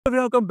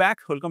Welcome back.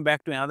 Welcome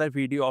back to another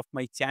video of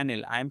my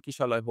channel. I am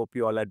Kishalay. I hope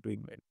you all are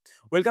doing well.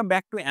 Welcome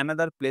back to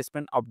another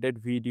placement update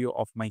video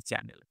of my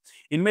channel.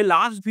 In my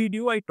last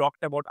video, I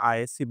talked about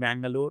IISc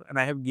Bangalore and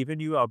I have given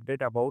you an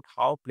update about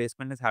how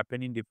placement has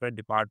happened in different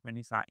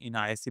departments in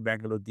IISc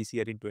Bangalore this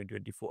year in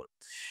 2024.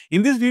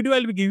 In this video,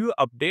 I will give you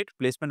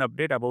placement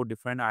update about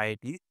different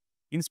IITs.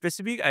 In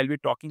specific, I will be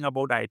talking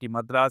about IIT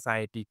Madras,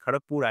 IIT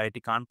Kharagpur,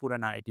 IIT Kanpur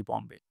and IIT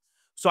Bombay.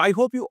 So I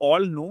hope you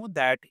all know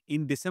that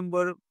in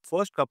December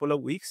first couple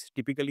of weeks,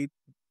 typically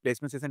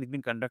placement session is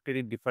being conducted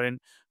in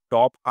different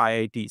top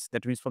IITs.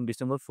 That means from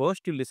December 1st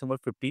till December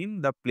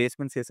 15, the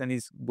placement session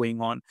is going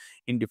on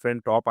in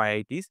different top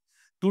IITs.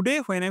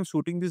 Today, when I'm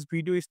shooting this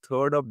video is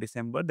 3rd of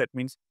December. That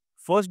means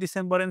 1st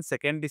December and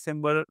 2nd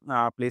December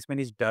placement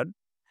is done.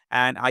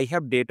 And I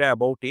have data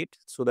about it.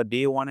 So the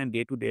day 1 and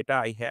day 2 data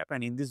I have.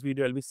 And in this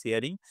video, I'll be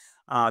sharing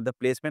the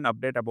placement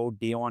update about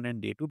day 1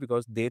 and day 2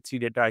 because day 3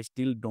 data I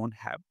still don't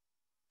have.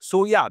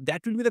 So yeah,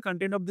 that will be the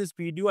content of this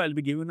video. I'll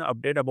be giving an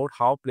update about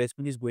how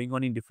placement is going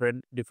on in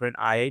different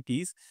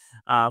IITs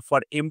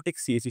for M.Tech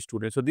CSE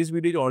students. So this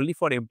video is only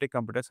for M.Tech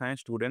computer science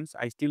students.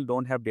 I still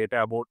don't have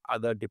data about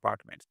other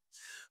departments.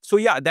 So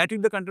yeah, that is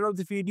the content of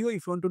this video.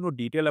 If you want to know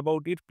detail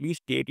about it, please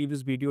stay till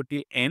this video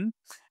till end.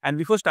 And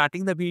before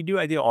starting the video,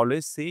 as I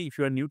always say, if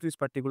you are new to this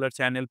particular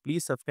channel,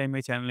 please subscribe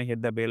my channel and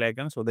hit the bell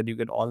icon so that you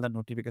get all the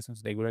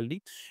notifications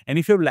regularly. And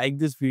if you have liked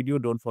this video,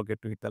 don't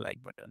forget to hit the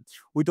like button.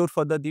 Without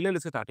further delay,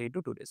 let's get started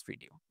into today's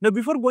video. Now,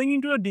 before going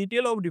into the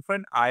detail of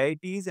different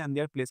IITs and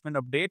their placement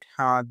update,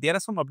 there are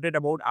some update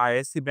about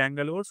IISc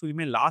Bangalore. So in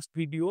my last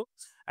video,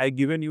 I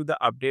given you the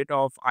update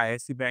of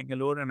IISc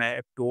Bangalore and I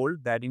have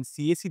told that in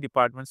CSE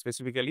department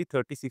specifically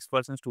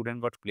 36%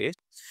 student got placed.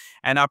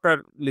 And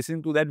after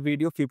listening to that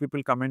video, few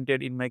people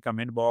commented in my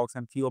comment box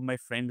and few of my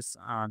friends,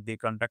 they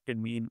contacted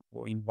me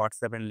in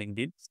WhatsApp and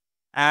LinkedIn.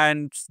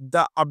 And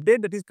the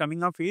update that is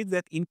coming up is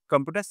that in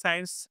computer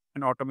science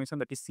and automation,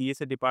 that is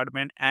CSA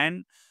department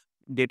and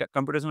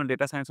computation and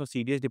data science or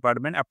CDS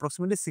department,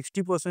 approximately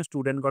 60%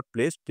 student got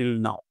placed till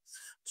now.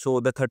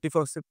 So the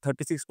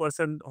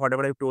 36%,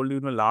 whatever I told you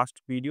in the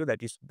last video,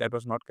 that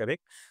was not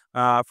correct.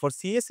 For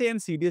CSA and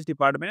CDS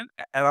department,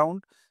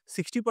 around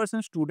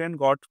 60% student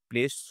got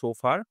placed so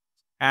far.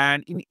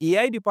 And in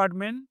AI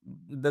department,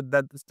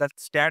 that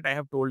stat I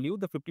have told you,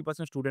 the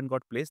 50% student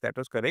got placed, that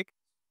was correct.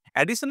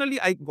 Additionally,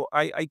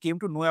 I came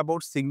to know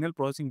about signal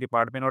processing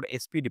department or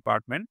SP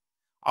department.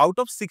 Out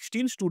of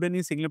 16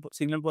 students in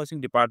signal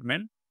processing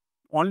department,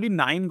 only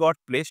 9 got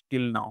placed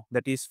till now.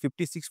 That is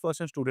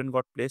 56% student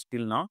got placed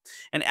till now.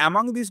 And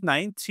among these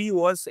 9, 3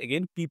 was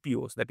again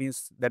PPOs.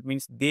 That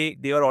means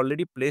they are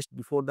already placed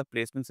before the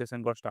placement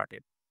session got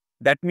started.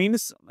 That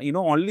means,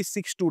 only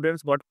 6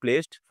 students got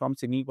placed from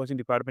signal processing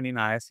department in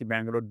IISc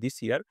Bangalore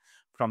this year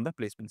from the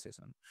placement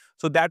session.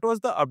 So that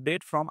was the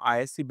update from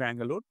IISc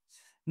Bangalore.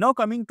 Now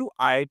coming to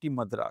IIT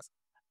Madras.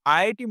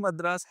 IIT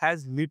Madras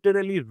has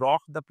literally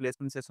rocked the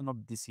placement session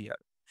of this year.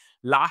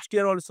 Last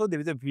year also, there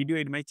is a video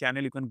in my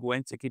channel. You can go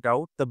and check it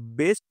out. The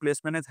best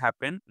placement has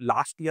happened.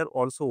 Last year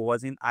also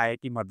was in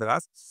IIT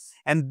Madras.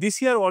 And this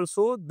year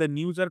also, the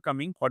news are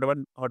coming, whatever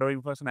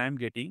information I am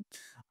getting.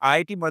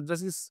 IIT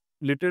Madras is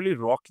literally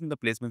rocking the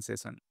placement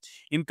session.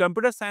 In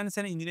computer science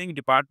and engineering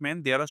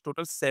department, there are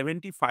total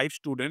 75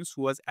 students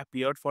who has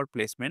appeared for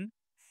placement.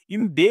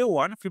 In day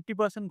 1,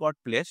 50% got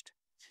placed.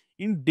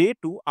 In day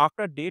 2,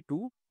 after day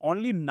 2,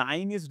 only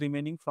 9 is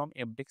remaining from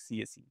M.Tech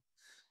CSE.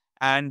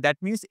 And that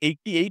means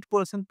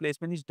 88%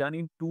 placement is done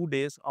in 2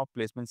 days of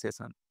placement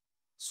session.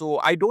 So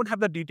I don't have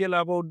the detail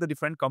about the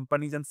different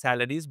companies and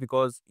salaries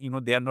because,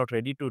 they are not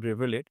ready to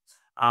reveal it.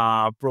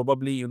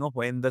 Probably,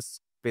 when this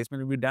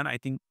placement will be done, I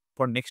think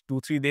for next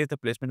 2-3 days, the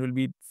placement will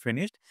be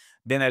finished.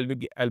 Then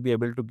I'll be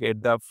able to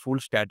get the full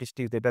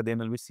statistics data,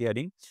 then I'll be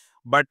sharing.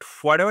 But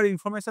whatever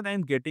information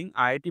I'm getting,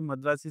 IIT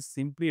Madras is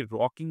simply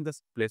rocking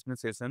this placement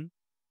session.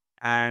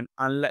 And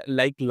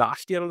unlike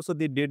last year also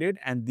they did it,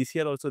 and this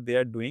year also they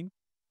are doing.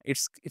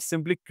 It's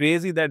simply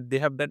crazy that they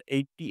have that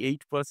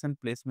 88%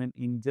 placement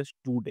in just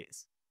 2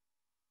 days.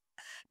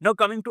 Now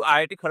coming to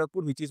IIT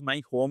Kharagpur, which is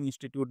my home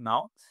institute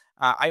now,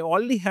 I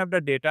only have the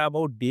data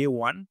about day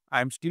 1.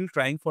 I'm still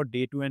trying for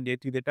day 2 and day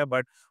 3 data,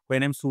 but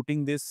when I'm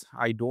shooting this,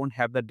 I don't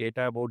have the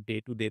data about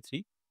day 2, day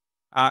 3.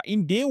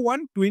 In day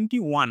 1,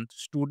 21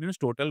 students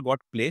total got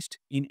placed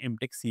in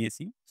M.Tech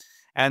CSE.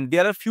 And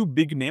there are a few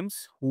big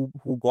names who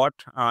got,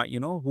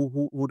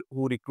 who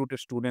recruited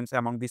students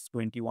among these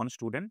 21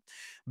 students.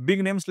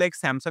 Big names like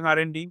Samsung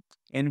R&D,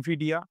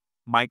 NVIDIA,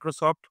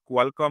 Microsoft,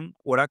 Qualcomm,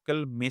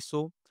 Oracle,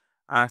 Meso,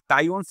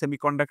 Taiwan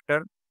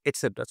Semiconductor,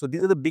 etc. So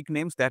these are the big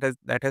names that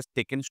has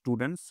taken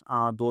students,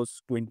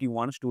 those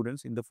 21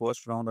 students in the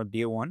first round of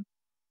day 1.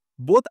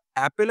 Both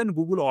Apple and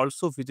Google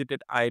also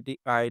visited IIT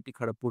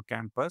Kharagpur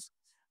campus.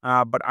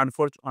 But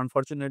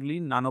unfortunately,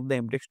 none of the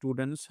M.Tech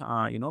students,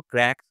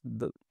 cracked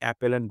the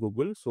Apple and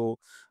Google. So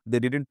they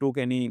didn't took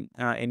any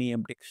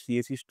M.Tech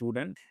CSE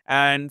student.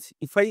 And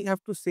if I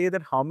have to say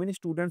that how many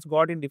students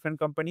got in different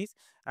companies,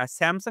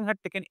 Samsung had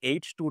taken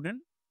 8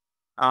 students.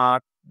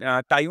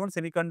 Taiwan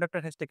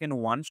Semiconductor has taken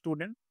 1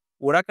 student.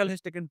 Oracle has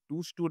taken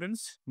 2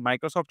 students,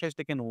 Microsoft has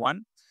taken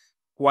 1,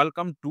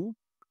 Qualcomm 2,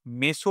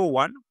 Meso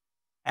 1,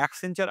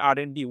 Accenture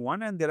R&D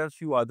 1, and there are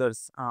few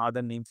others,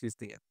 other names is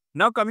there.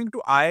 Now coming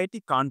to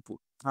IIT Kanpur.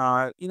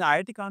 In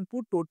IIT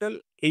Kanpur, total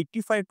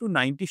 85 to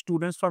 90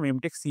 students from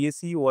M.Tech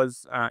CSE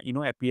was,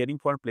 appearing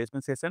for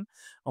placement session.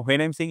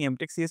 When I'm saying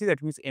M.Tech CSE,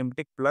 that means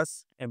M.Tech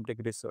plus M.Tech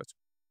research.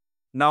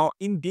 Now,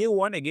 in day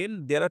one,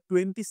 again, there are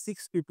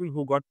 26 people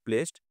who got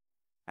placed,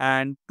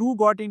 and 2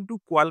 got into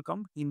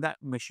Qualcomm in the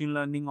machine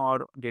learning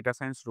or data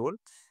science role.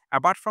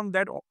 Apart from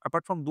that,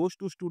 apart from those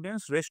 2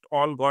 students, rest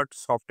all got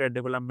software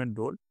development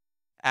role.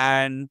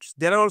 And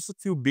there are also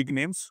few big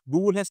names.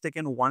 Google has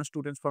taken 1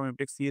 student from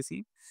M.Tech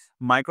CSE.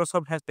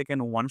 Microsoft has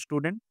taken 1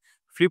 student.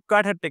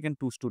 Flipkart had taken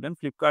 2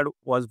 students. Flipkart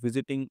was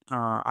visiting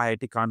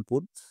IIT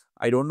Kanpur.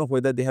 I don't know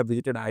whether they have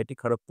visited IIT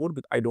Kharagpur,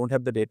 but I don't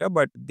have the data,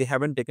 but they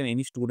haven't taken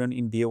any student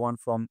in day 1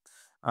 from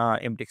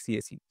M.Tech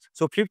CSE.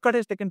 So Flipkart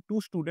has taken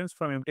 2 students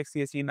from M.Tech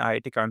CSE in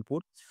IIT Kanpur.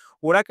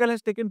 Oracle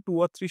has taken 2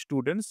 or 3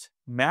 students.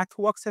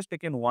 MathWorks has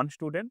taken 1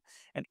 student,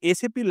 and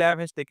SAP Lab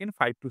has taken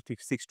 5 to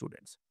 6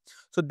 students.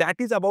 So that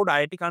is about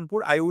IIT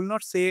Kanpur. I will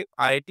not say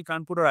IIT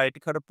Kanpur or IIT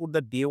Kharagpur,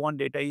 the day 1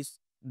 data is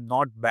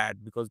not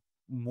bad, because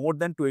more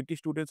than 20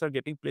 students are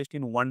getting placed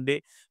in one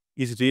day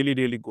is really,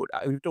 really good.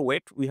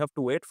 We have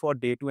to wait for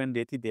day 2 and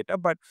day 3 data,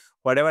 but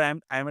whatever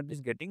I'm at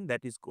least getting, that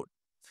is good.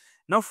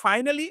 Now,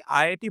 finally,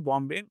 IIT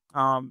Bombay.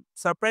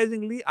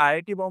 Surprisingly,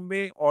 IIT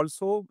Bombay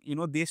also,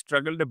 they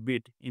struggled a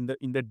bit in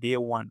the day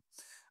 1.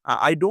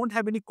 I don't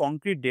have any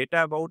concrete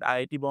data about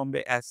IIT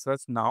Bombay as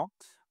such now,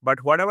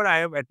 but whatever I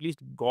have at least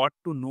got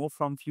to know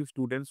from few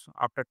students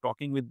after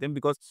talking with them,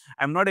 because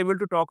I'm not able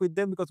to talk with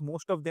them because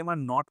most of them are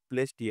not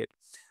placed yet.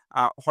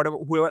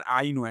 Whoever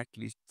I know at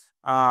least.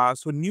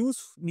 So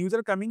news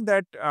are coming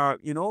that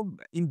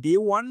in day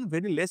 1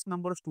 very less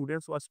number of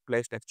students was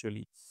placed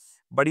actually,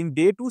 but in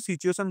day 2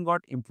 situation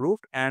got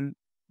improved, and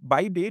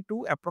by day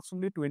 2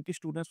 approximately 20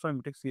 students from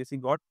M.Tech CSE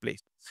got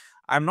placed.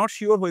 I'm not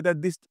sure whether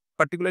this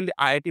particularly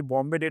IIT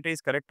Bombay data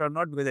is correct or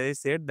not, because as I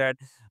said that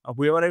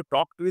whoever I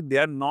talked with, they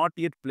are not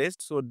yet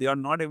placed, so they are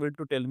not able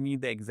to tell me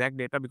the exact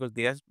data, because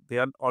they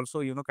are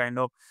also kind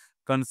of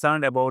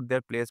concerned about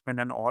their placement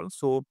and all.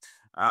 So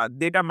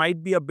data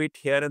might be a bit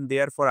here and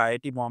there for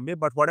IIT Bombay,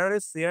 but whatever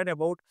is shared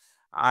about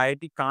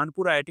IIT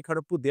Kanpur, IIT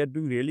Kharagpur, they are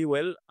doing really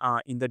well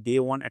in the day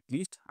 1 at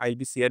least. I'll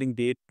be sharing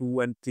day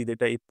 2 and 3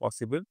 data if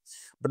possible.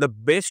 But the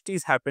best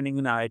is happening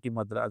in IIT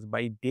Madras.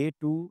 By day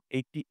 2,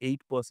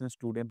 88%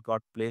 students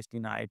got placed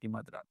in IIT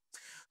Madras.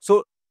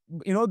 So,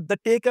 the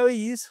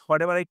takeaway is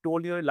whatever I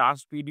told you in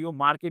last video,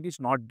 market is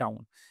not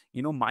down.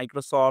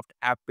 Microsoft,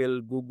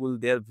 Apple, Google,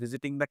 they are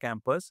visiting the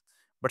campus,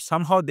 but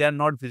somehow they are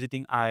not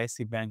visiting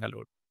IISc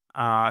Bangalore.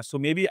 So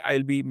maybe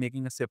I'll be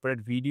making a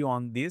separate video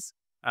on this,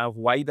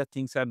 why the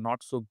things are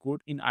not so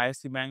good in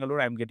IISc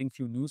Bangalore. I'm getting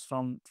few news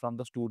from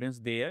the students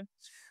there.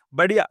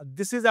 But yeah,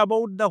 this is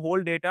about the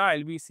whole data.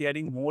 I'll be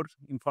sharing more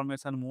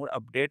information, more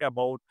update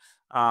about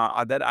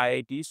other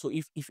IITs. So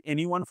if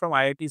anyone from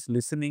IIT is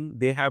listening,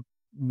 they have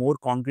more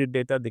concrete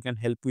data, they can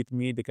help with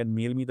me, they can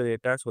mail me the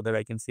data so that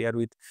I can share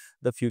with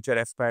the future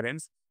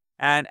aspirants.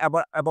 And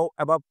about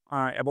other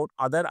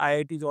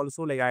IITs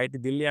also, like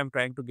IIT Delhi, I'm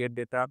trying to get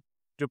data.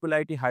 Triple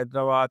IT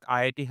Hyderabad,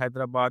 IIT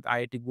Hyderabad,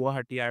 IIT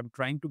Guwahati, I'm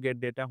trying to get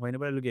data.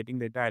 Whenever I'll be getting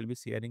data, I'll be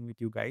sharing with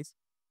you guys.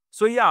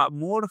 So yeah,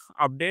 more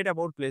update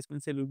about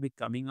placement sale will be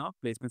coming up.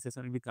 Placement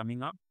session will be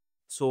coming up.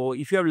 So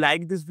if you have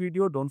liked this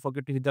video, don't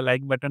forget to hit the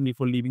like button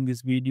before leaving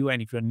this video.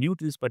 And if you're new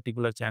to this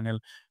particular channel,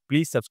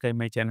 please subscribe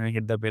my channel and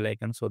hit the bell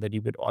icon so that you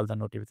get all the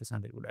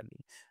notifications regularly.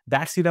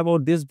 That's it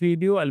about this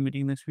video. I'll meet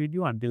you in next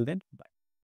video. Until then, bye.